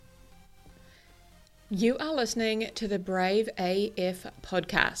You are listening to the Brave AF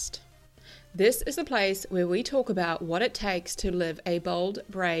podcast. This is the place where we talk about what it takes to live a bold,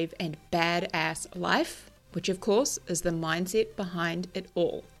 brave, and badass life, which of course is the mindset behind it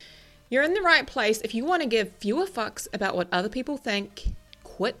all. You're in the right place if you want to give fewer fucks about what other people think,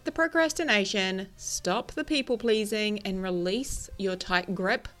 quit the procrastination, stop the people pleasing, and release your tight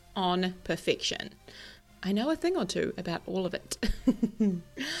grip on perfection. I know a thing or two about all of it.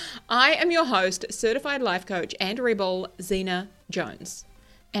 I am your host, certified life coach and rebel, Zena Jones.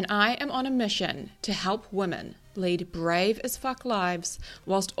 And I am on a mission to help women lead brave as fuck lives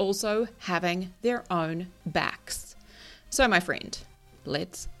whilst also having their own backs. So my friend,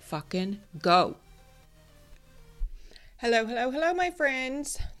 let's fucking go. Hello, my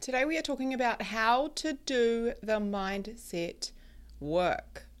friends. Today we are talking about how to do the mindset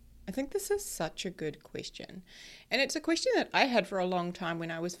work. I think this is such a good question. And it's a question that I had for a long time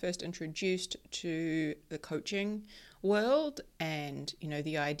when I was first introduced to the coaching world and,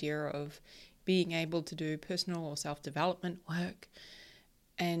 the idea of being able to do personal or self-development work.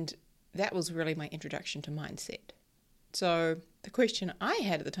 And that was really my introduction to mindset. So the question I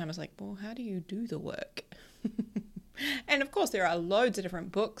had at the time was like, well, how do you do the work? And of course, there are loads of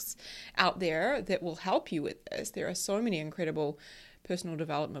different books out there that will help you with this. There are so many incredible personal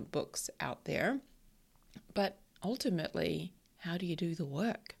development books out there. But ultimately, how do you do the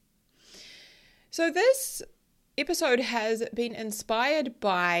work? So this episode has been inspired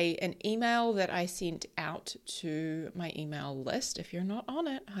by an email that I sent out to my email list. If you're not on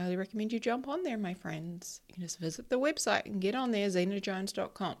it, I highly recommend you jump on there, my friends. You can just visit the website and get on there,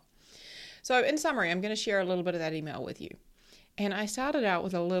 zenajones.com. So in summary, I'm going to share a little bit of that email with you. And I started out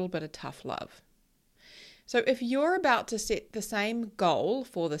with a little bit of tough love. So if you're about to set the same goal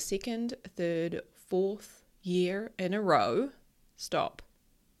for the second, third, fourth year in a row, stop.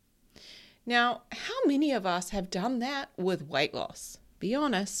 Now, how many of us have done that with weight loss? Be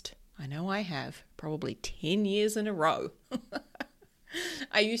honest. I know I have. Probably 10 years in a row.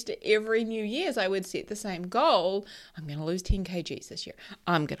 I used to, every New Year's, I would set the same goal. I'm going to lose 10 kgs this year.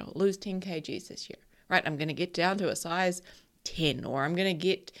 I'm going to lose 10 kgs this year, right? I'm going to get down to a size 10, or I'm going to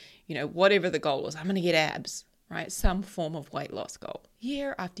get, whatever the goal is. I'm going to get abs, right? Some form of weight loss goal,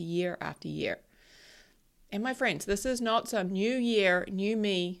 year after year after year. And my friends, this is not some new year, new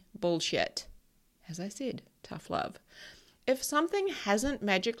me bullshit. As I said, tough love. If something hasn't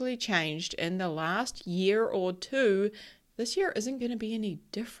magically changed in the last year or two, this year isn't going to be any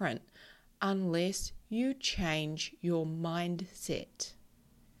different unless you change your mindset.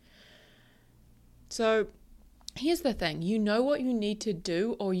 So here's the thing. You know what you need to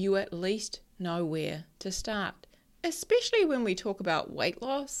do, or you at least know where to start. Especially when we talk about weight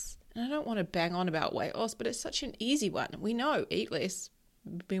loss. And I don't want to bang on about weight loss, but it's such an easy one. We know, eat less,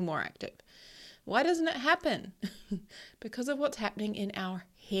 be more active. Why doesn't it happen? Because of what's happening in our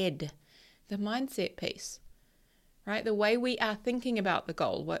head, the mindset piece, right? The way we are thinking about the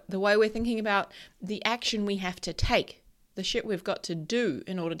goal, the way we're thinking about the action we have to take, the shit we've got to do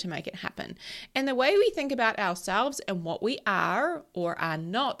in order to make it happen, and the way we think about ourselves and what we are or are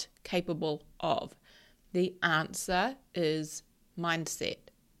not capable of. The answer is mindset.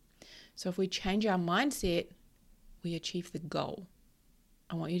 So if we change our mindset, we achieve the goal.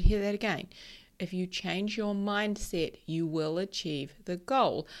 I want you to hear that again. If you change your mindset, you will achieve the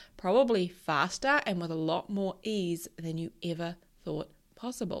goal, probably faster and with a lot more ease than you ever thought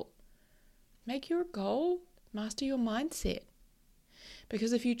possible. Make your goal, master your mindset.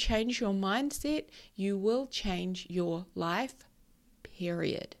 Because if you change your mindset, you will change your life,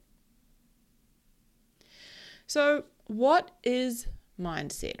 period. So what is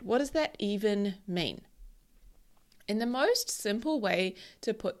mindset? What does that even mean? And the most simple way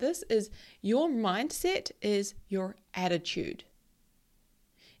to put this is your mindset is your attitude.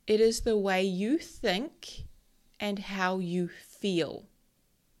 It is the way you think and how you feel.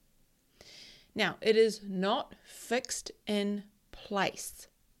 Now, it is not fixed in place.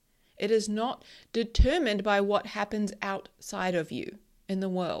 It is not determined by what happens outside of you in the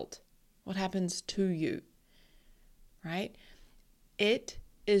world, what happens to you, right? It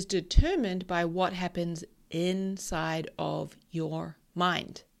is determined by what happens inside of your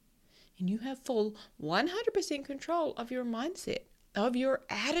mind. And you have full 100% control of your mindset, of your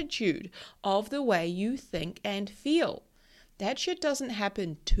attitude, of the way you think and feel. That shit doesn't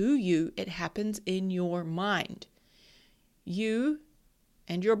happen to you. It happens in your mind. You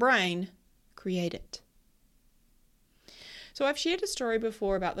and your brain create it. So I've shared a story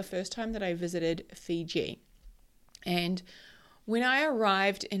before about the first time that I visited Fiji. And when I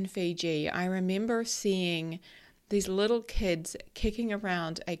arrived in Fiji, I remember seeing these little kids kicking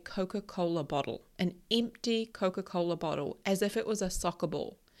around a Coca-Cola bottle, an empty Coca-Cola bottle, as if it was a soccer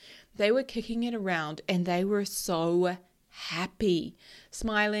ball. They were kicking it around and they were so happy,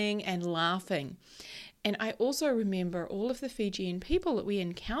 smiling and laughing. And I also remember all of the Fijian people that we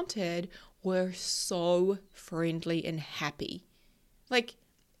encountered were so friendly and happy. Like,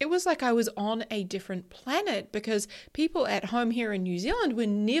 it was like I was on a different planet, because people at home here in New Zealand were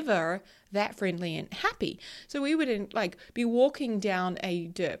never that friendly and happy. So we would be walking down a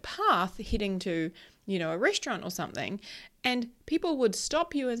dirt path heading to, a restaurant or something, and people would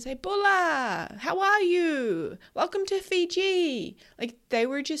stop you and say, "Bula, how are you? Welcome to Fiji." Like, they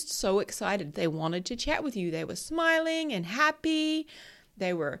were just so excited. They wanted to chat with you. They were smiling and happy.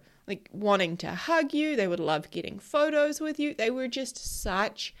 They were wanting to hug you. They would love getting photos with you. They were just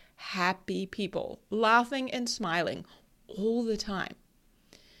such happy people, laughing and smiling all the time.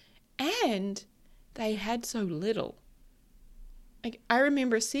 And they had so little. I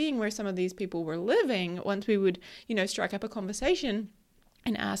remember seeing where some of these people were living once we would, strike up a conversation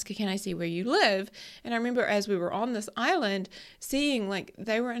and ask, "Can I see where you live?" And I remember as we were on this island, seeing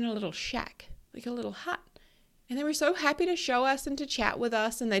they were in a little shack, a little hut. And they were so happy to show us and to chat with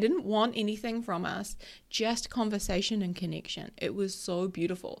us, and they didn't want anything from us, just conversation and connection. It was so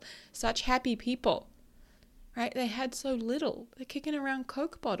beautiful. Such happy people, right? They had so little. They're kicking around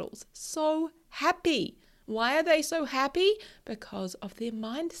Coke bottles. So happy. Why are they so happy? Because of their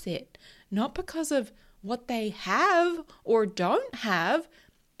mindset, not because of what they have or don't have,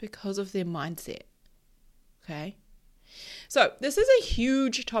 because of their mindset. Okay? So this is a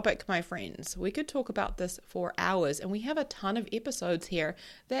huge topic, my friends. We could talk about this for hours, and we have a ton of episodes here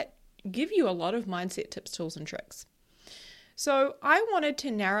that give you a lot of mindset tips, tools, and tricks. So I wanted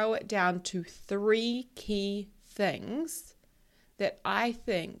to narrow it down to 3 key things that I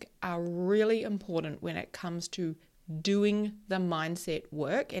think are really important when it comes to doing the mindset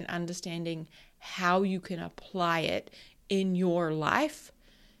work and understanding how you can apply it in your life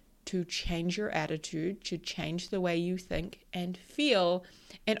to change your attitude, to change the way you think and feel,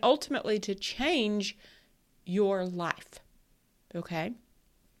 and ultimately to change your life. Okay?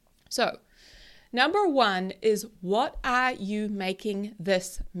 So, number 1 is, what are you making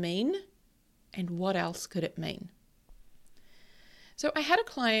this mean? And what else could it mean? So I had a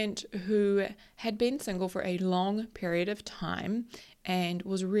client who had been single for a long period of time and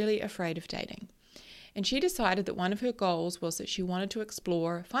was really afraid of dating. And she decided that one of her goals was that she wanted to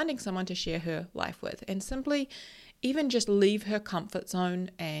explore finding someone to share her life with, and simply even just leave her comfort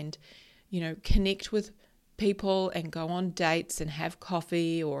zone and, connect with people and go on dates and have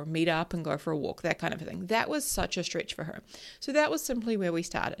coffee or meet up and go for a walk, that kind of thing. That was such a stretch for her. So that was simply where we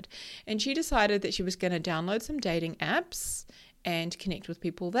started. And she decided that she was going to download some dating apps and connect with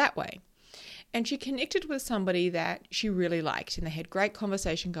people that way. And she connected with somebody that she really liked, and they had great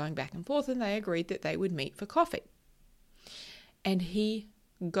conversation going back and forth, and they agreed that they would meet for coffee. And he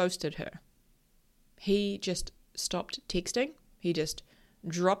ghosted her. He just stopped texting. He just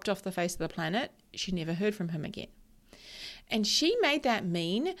dropped off the face of the planet. She never heard from him again. And she made that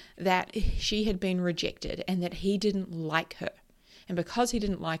mean that she had been rejected and that he didn't like her. And because he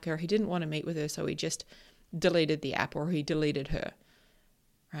didn't like her, he didn't want to meet with her, so he just deleted the app, or he deleted her.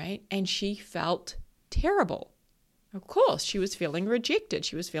 Right? And she felt terrible. Of course, she was feeling rejected.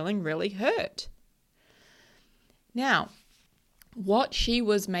 She was feeling really hurt. Now, what she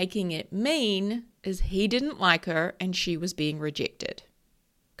was making it mean is he didn't like her and she was being rejected.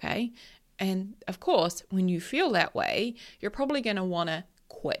 Okay? And of course, when you feel that way, you're probably going to want to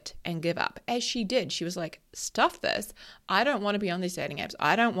quit and give up, as she did. She was like, "Stuff this. I don't want to be on these dating apps.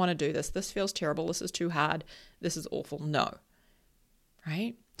 I don't want to do this. This feels terrible. This is too hard. This is awful. No."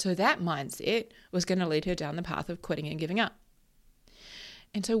 Right? So that mindset was going to lead her down the path of quitting and giving up.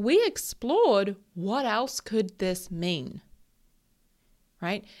 And so we explored, what else could this mean?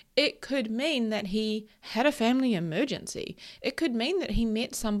 Right? It could mean that he had a family emergency. It could mean that he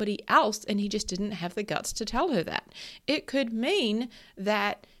met somebody else and he just didn't have the guts to tell her that. It could mean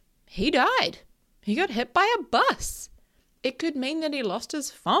that he died. He got hit by a bus. It could mean that he lost his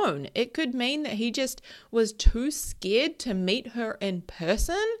phone. It could mean that he just was too scared to meet her in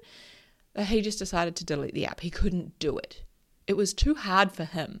person that he just decided to delete the app. He couldn't do it. It was too hard for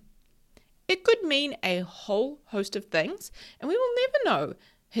him. It could mean a whole host of things, and we will never know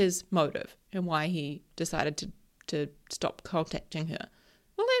his motive and why he decided to stop contacting her.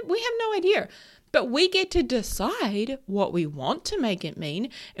 Well, we have no idea. But we get to decide what we want to make it mean,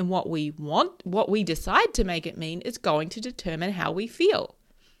 and what we decide to make it mean is going to determine how we feel.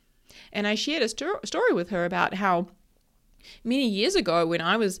 And I shared a story with her about how many years ago, when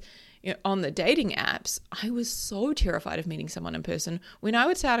I was, on the dating apps, I was so terrified of meeting someone in person. When I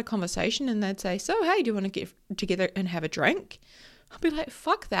would start a conversation and they'd say, so, hey, do you want to get together and have a drink? I'd be like,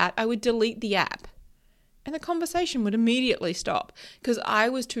 fuck that. I would delete the app. And the conversation would immediately stop because I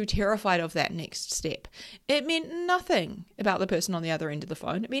was too terrified of that next step. It meant nothing about the person on the other end of the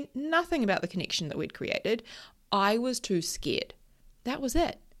phone. It meant nothing about the connection that we'd created. I was too scared. That was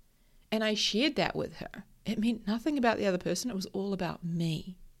it. And I shared that with her. It meant nothing about the other person. It was all about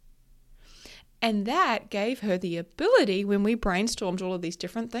me. And that gave her the ability, when we brainstormed all of these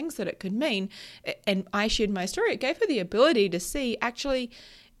different things that it could mean, and I shared my story, it gave her the ability to see, actually,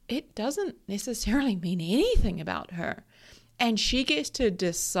 it doesn't necessarily mean anything about her. And she gets to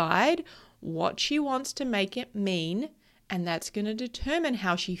decide what she wants to make it mean, and that's going to determine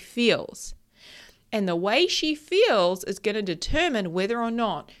how she feels. And the way she feels is going to determine whether or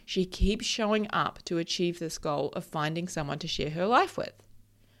not she keeps showing up to achieve this goal of finding someone to share her life with.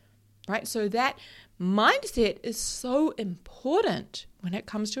 Right? So that mindset is so important when it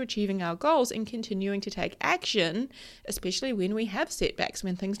comes to achieving our goals and continuing to take action, especially when we have setbacks,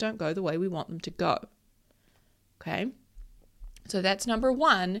 when things don't go the way we want them to go. Okay? So that's number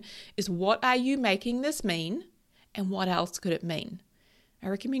one, is what are you making this mean, and what else could it mean? I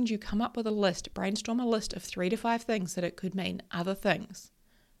recommend you come up with a list, brainstorm a list of 3 to 5 things that it could mean, other things.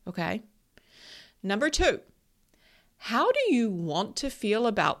 Okay? Number 2, how do you want to feel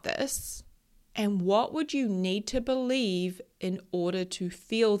about this? And what would you need to believe in order to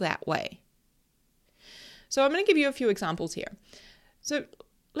feel that way? So I'm going to give you a few examples here. So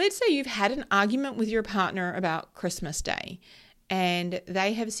let's say you've had an argument with your partner about Christmas Day, and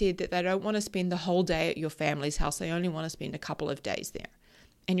they have said that they don't want to spend the whole day at your family's house. They only want to spend a couple of days there.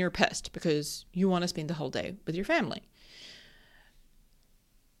 And you're pissed because you want to spend the whole day with your family.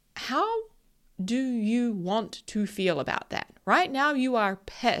 How do you want to feel about that? Right now you are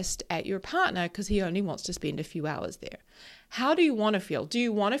pissed at your partner because he only wants to spend a few hours there. How do you want to feel? Do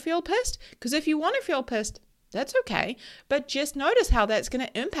you want to feel pissed? Because if you want to feel pissed, that's okay. But just notice how that's going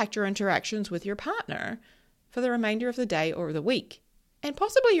to impact your interactions with your partner for the remainder of the day or the week. And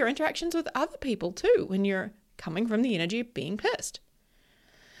possibly your interactions with other people too, when you're coming from the energy of being pissed.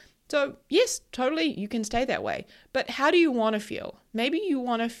 So yes, totally, you can stay that way. But how do you want to feel? Maybe you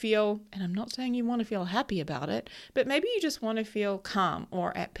want to feel, and I'm not saying you want to feel happy about it, but maybe you just want to feel calm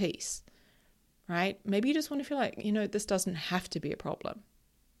or at peace, right? Maybe you just want to feel like, this doesn't have to be a problem.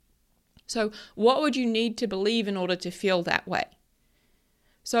 So what would you need to believe in order to feel that way?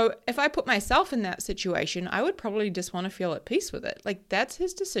 So if I put myself in that situation, I would probably just want to feel at peace with it. Like, that's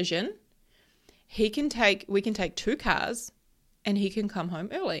his decision. We can take 2 cars and he can come home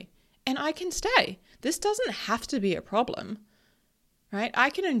early. And I can stay. This doesn't have to be a problem, right?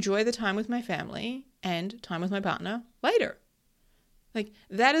 I can enjoy the time with my family and time with my partner later. Like,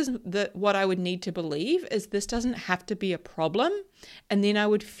 that is what I would need to believe, is this doesn't have to be a problem. And then I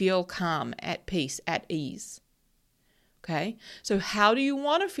would feel calm, at peace, at ease. Okay? So how do you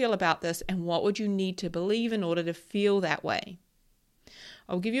want to feel about this, and what would you need to believe in order to feel that way?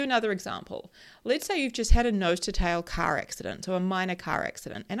 I'll give you another example. Let's say you've just had a nose-to-tail car accident, so a minor car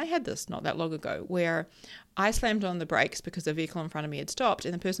accident. And I had this not that long ago, where I slammed on the brakes because the vehicle in front of me had stopped,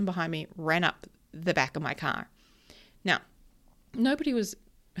 and the person behind me ran up the back of my car. Now, nobody was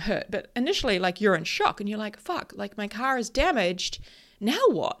hurt, but initially, you're in shock, and you're like, fuck, my car is damaged. Now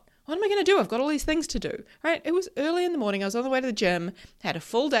what? What am I going to do? I've got all these things to do, right? It was early in the morning. I was on the way to the gym, had a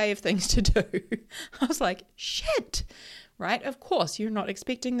full day of things to do. I was like, shit. Right? Of course, you're not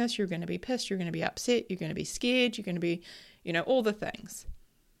expecting this. You're going to be pissed. You're going to be upset. You're going to be scared. You're going to be, all the things.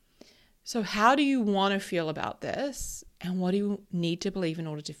 So how do you want to feel about this? And what do you need to believe in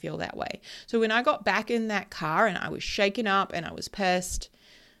order to feel that way? So when I got back in that car and I was shaken up and I was pissed,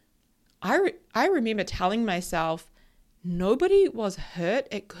 I remember telling myself, nobody was hurt.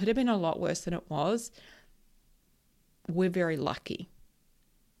 It could have been a lot worse than it was. We're very lucky.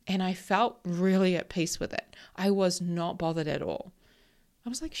 And I felt really at peace with it. I was not bothered at all. I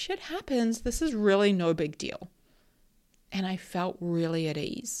was like, shit happens. This is really no big deal. And I felt really at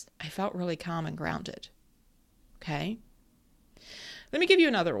ease. I felt really calm and grounded. Okay? Let me give you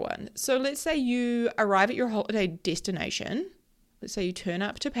another one. So let's say you arrive at your holiday destination. Let's say you turn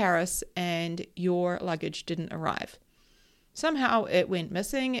up to Paris and your luggage didn't arrive. Somehow it went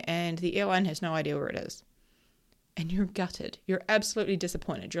missing and the airline has no idea where it is. And you're gutted. You're absolutely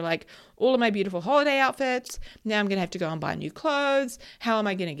disappointed. You're like, all of my beautiful holiday outfits, now I'm going to have to go and buy new clothes. How am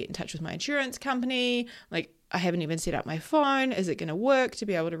I going to get in touch with my insurance company? I haven't even set up my phone. Is it going to work to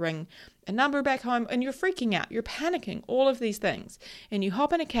be able to ring a number back home? And you're freaking out. You're panicking, all of these things. And you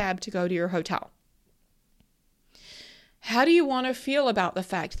hop in a cab to go to your hotel. How do you want to feel about the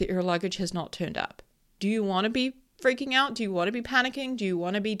fact that your luggage has not turned up? Do you want to be freaking out? Do you want to be panicking? Do you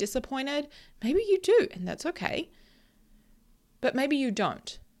want to be disappointed? Maybe you do, and that's okay. But maybe you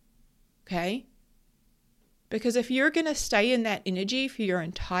don't, okay? Because if you're going to stay in that energy for your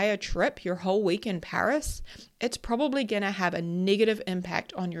entire trip, your whole week in Paris, it's probably going to have a negative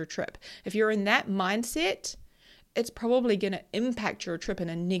impact on your trip. If you're in that mindset, it's probably going to impact your trip in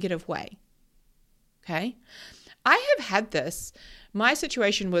a negative way, okay? I have had this. My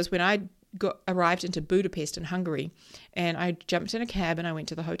situation was when I arrived into Budapest in Hungary, and I jumped in a cab and I went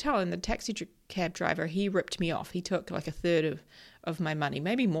to the hotel, and the taxi cab driver, he ripped me off. He took like a third of my money,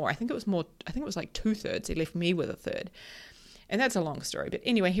 maybe more. I think it was more. I think it was like 2/3. He left me with a third. And that's a long story. But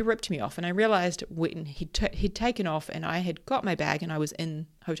anyway, he ripped me off, and I realized when he'd taken off and I had got my bag and I was in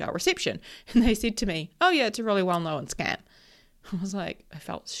hotel reception, and they said to me, "Oh yeah, it's a really well-known scam." I was like, I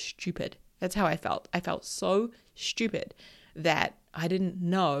felt stupid. That's how I felt. I felt so stupid that I didn't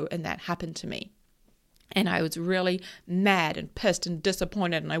know, and that happened to me. And I was really mad and pissed and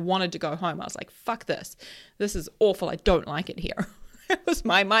disappointed, and I wanted to go home. I was like, fuck this. This is awful. I don't like it here. That was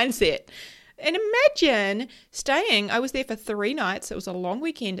my mindset. And imagine staying, I was there for 3 nights. It was a long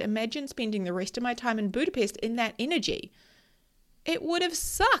weekend. Imagine spending the rest of my time in Budapest in that energy. It would have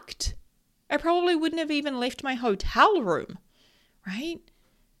sucked. I probably wouldn't have even left my hotel room, right?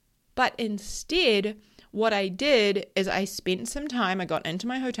 But instead, what I did is I spent some time, I got into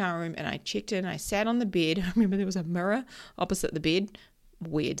my hotel room and I checked in, I sat on the bed. I remember there was a mirror opposite the bed.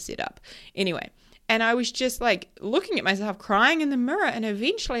 Weird setup. Anyway, and I was just like looking at myself, crying in the mirror. And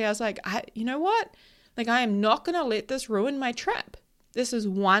eventually I was like, you know what? Like, I am not going to let this ruin my trip. This is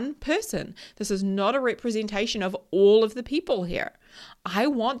one person. This is not a representation of all of the people here. I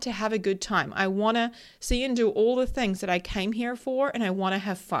want to have a good time. I want to see and do all the things that I came here for, and I want to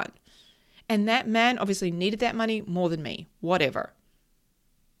have fun. And that man obviously needed that money more than me, whatever,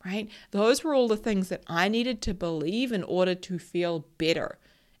 right? Those were all the things that I needed to believe in order to feel better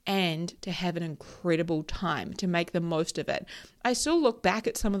and to have an incredible time, to make the most of it. I still look back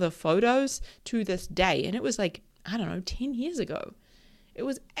at some of the photos to this day, and it was like, I don't know, 10 years ago. It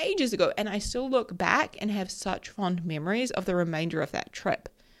was ages ago, and I still look back and have such fond memories of the remainder of that trip,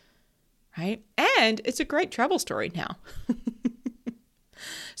 right? And it's a great travel story now.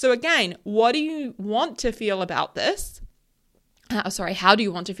 So again, what do you want to feel about this? How do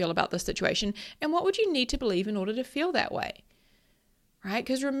you want to feel about this situation? And what would you need to believe in order to feel that way? Right?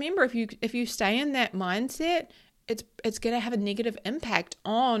 Because remember, if you stay in that mindset, it's going to have a negative impact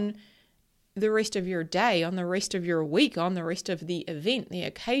on the rest of your day, on the rest of your week, on the rest of the event, the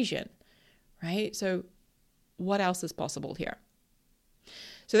occasion. Right? So what else is possible here?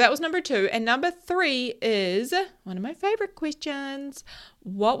 So that was number 2. And number 3 is one of my favorite questions.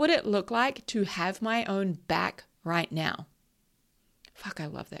 What would it look like to have my own back right now? Fuck, I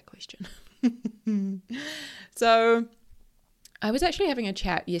love that question. So I was actually having a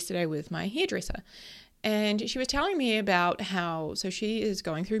chat yesterday with my hairdresser, and she was telling me about how, so she is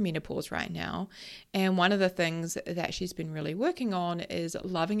going through menopause right now. And one of the things that she's been really working on is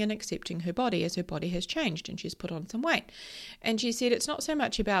loving and accepting her body as her body has changed and she's put on some weight. And she said, it's not so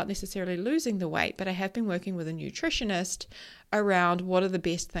much about necessarily losing the weight, but I have been working with a nutritionist around what are the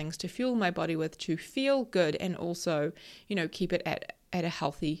best things to fuel my body with to feel good and also, keep it at a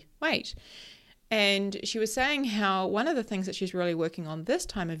healthy weight. And she was saying how one of the things that she's really working on this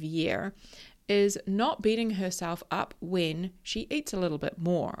time of year is not beating herself up when she eats a little bit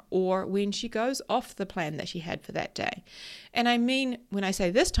more or when she goes off the plan that she had for that day. And I mean, when I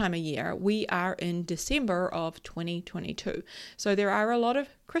say this time of year, we are in December of 2022. So there are a lot of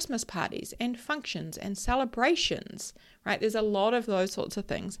Christmas parties and functions and celebrations, right? There's a lot of those sorts of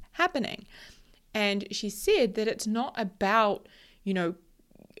things happening. And she said that it's not about,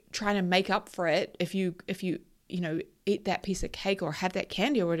 trying to make up for it if you eat that piece of cake or have that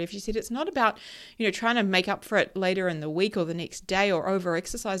candy or whatever. She said it's not about, trying to make up for it later in the week or the next day or over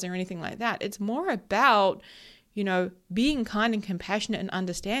exercising or anything like that. It's more about, being kind and compassionate and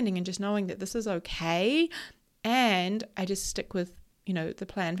understanding and just knowing that this is okay. And I just stick with, the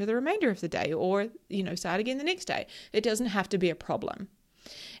plan for the remainder of the day or, start again the next day. It doesn't have to be a problem.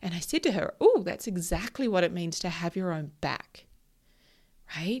 And I said to her, oh, that's exactly what it means to have your own back,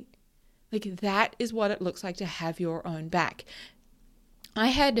 right? Like that is what it looks like to have your own back. I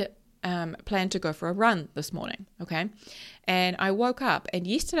had planned to go for a run this morning, okay? And I woke up and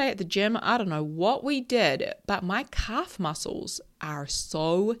yesterday at the gym, I don't know what we did, but my calf muscles are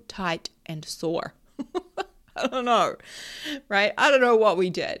so tight and sore. I don't know, right? I don't know what we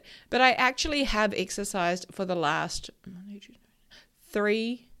did, but I actually have exercised for the last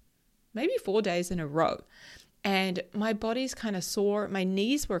 3, maybe 4 days in a row. and my body's kind of sore. My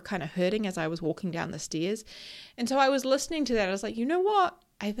knees were kind of hurting as I was walking down the stairs. And so I was listening to that. I was like, you know what?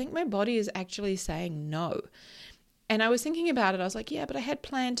 I think my body is actually saying no. And I was thinking about it. I was like, yeah, but I had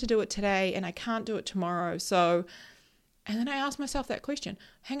planned to do it today and I can't do it tomorrow. So, and then I asked myself that question,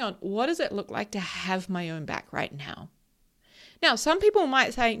 hang on, what does it look like to have my own back right now? Now, some people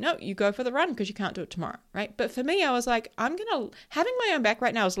might say, no, you go for the run because you can't do it tomorrow, right? But for me, I was like, having my own back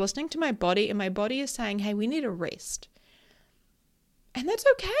right now is listening to my body, and my body is saying, hey, we need a rest. And that's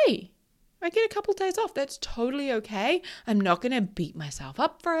okay. I get a couple of days off. That's totally okay. I'm not going to beat myself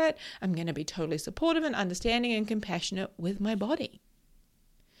up for it. I'm going to be totally supportive and understanding and compassionate with my body.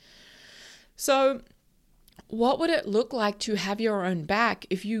 So what would it look like to have your own back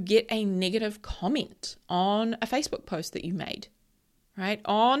if you get a negative comment on a Facebook post that you made, right?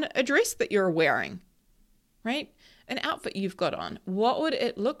 On a dress that you're wearing, right? An outfit you've got on. What would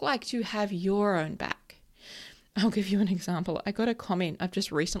it look like to have your own back? I'll give you an example. I got a comment. I've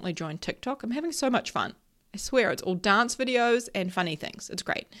just recently joined TikTok. I'm having so much fun. I swear, it's all dance videos and funny things. It's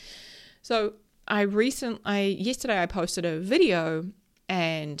great. So yesterday I posted a video,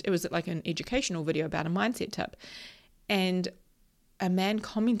 and it was like an educational video about a mindset tip. And a man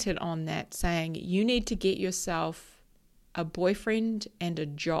commented on that saying, you need to get yourself a boyfriend and a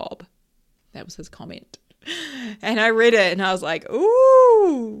job. That was his comment. And I read it and I was like,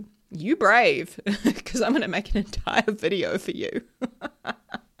 ooh, you brave, because I'm going to make an entire video for you.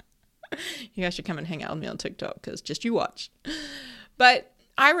 You guys should come and hang out with me on TikTok, because just you watch. But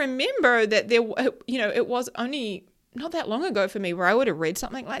I remember that it was only not that long ago for me where I would have read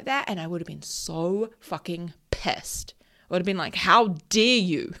something like that and I would have been so fucking pissed. I would have been like, how dare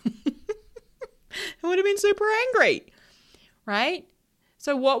you? I would have been super angry, right?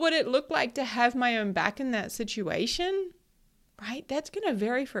 So what would it look like to have my own back in that situation? Right? That's going to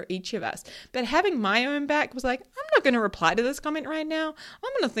vary for each of us. But having my own back was like, I'm not going to reply to this comment right now.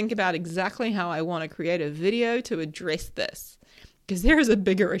 I'm going to think about exactly how I want to create a video to address this, because there is a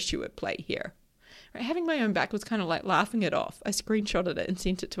bigger issue at play here. Right? Having my own back was kind of like laughing it off. I screenshotted it and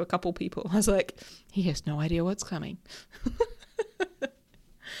sent it to a couple people. I was like, he has no idea what's coming.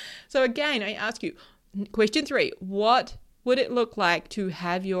 So again, I ask you, question 3, what would it look like to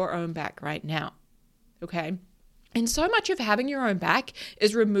have your own back right now? Okay. And so much of having your own back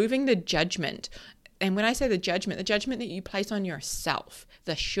is removing the judgment. And when I say the judgment that you place on yourself,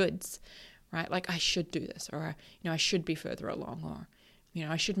 the shoulds, right? Like, I should do this, or, I should be further along, or,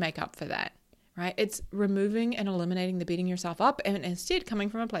 I should make up for that, right? It's removing and eliminating the beating yourself up, and instead coming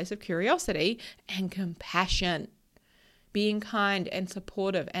from a place of curiosity and compassion, being kind and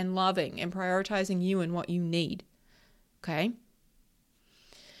supportive and loving and prioritizing you and what you need. Okay?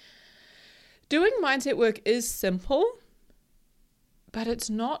 Doing mindset work is simple, but it's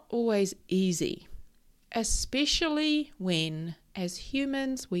not always easy, especially when, as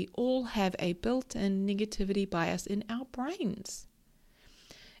humans, we all have a built-in negativity bias in our brains.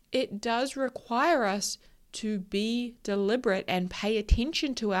 It does require us to be deliberate and pay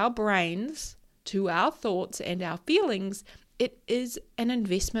attention to our brains, to our thoughts and our feelings. It is an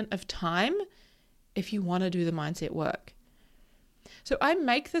investment of time if you want to do the mindset work. So I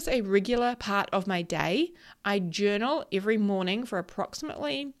make this a regular part of my day. I journal every morning for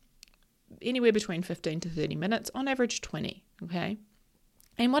approximately anywhere between 15 to 30 minutes, on average 20, okay?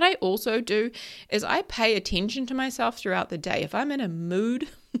 And what I also do is I pay attention to myself throughout the day. If I'm in a mood,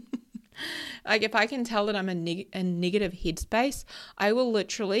 like if I can tell that I'm in a negative headspace, I will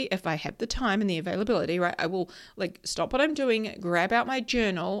literally, if I have the time and the availability, right, I will stop what I'm doing, grab out my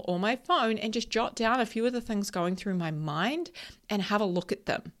journal or my phone and just jot down a few of the things going through my mind and have a look at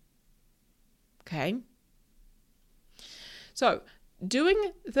them. Okay? So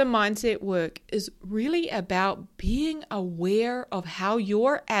doing the mindset work is really about being aware of how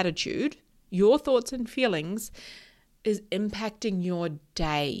your attitude, your thoughts and feelings is impacting your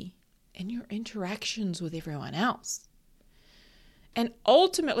day and your interactions with everyone else. And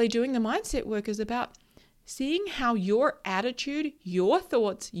ultimately, doing the mindset work is about seeing how your attitude, your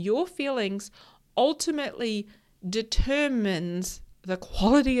thoughts, your feelings ultimately determines the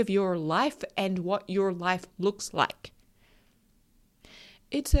quality of your life and what your life looks like.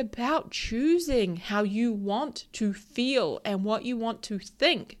 It's about choosing how you want to feel and what you want to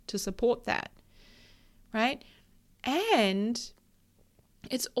think to support that, right? And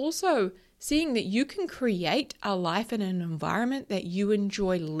it's also seeing that you can create a life and an environment that you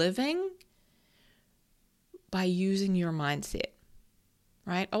enjoy living by using your mindset,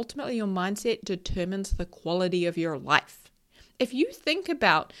 right? Ultimately, your mindset determines the quality of your life. If you think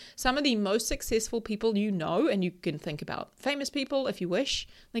about some of the most successful people you know, and you can think about famous people if you wish,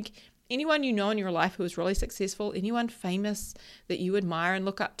 anyone you know in your life who is really successful, anyone famous that you admire and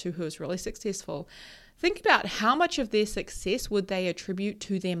look up to who is really successful, think about how much of their success would they attribute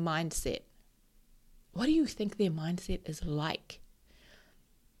to their mindset. What do you think their mindset is like?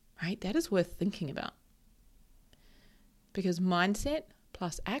 Right? That is worth thinking about. Because mindset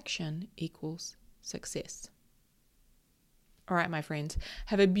plus action equals success. All right, my friends,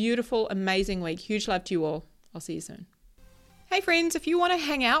 have a beautiful, amazing week. Huge love to you all. I'll see you soon. Hey friends, if you want to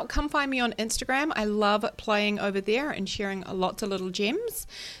hang out, come find me on Instagram. I love playing over there and sharing lots of little gems.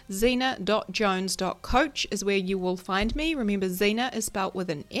 Zena.jones.coach is where you will find me. Remember, Zena is spelled with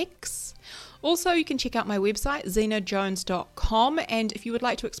an X. Also, you can check out my website, zenajones.com. And if you would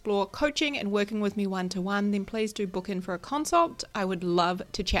like to explore coaching and working with me one-to-one, then please do book in for a consult. I would love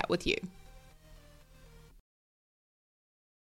to chat with you.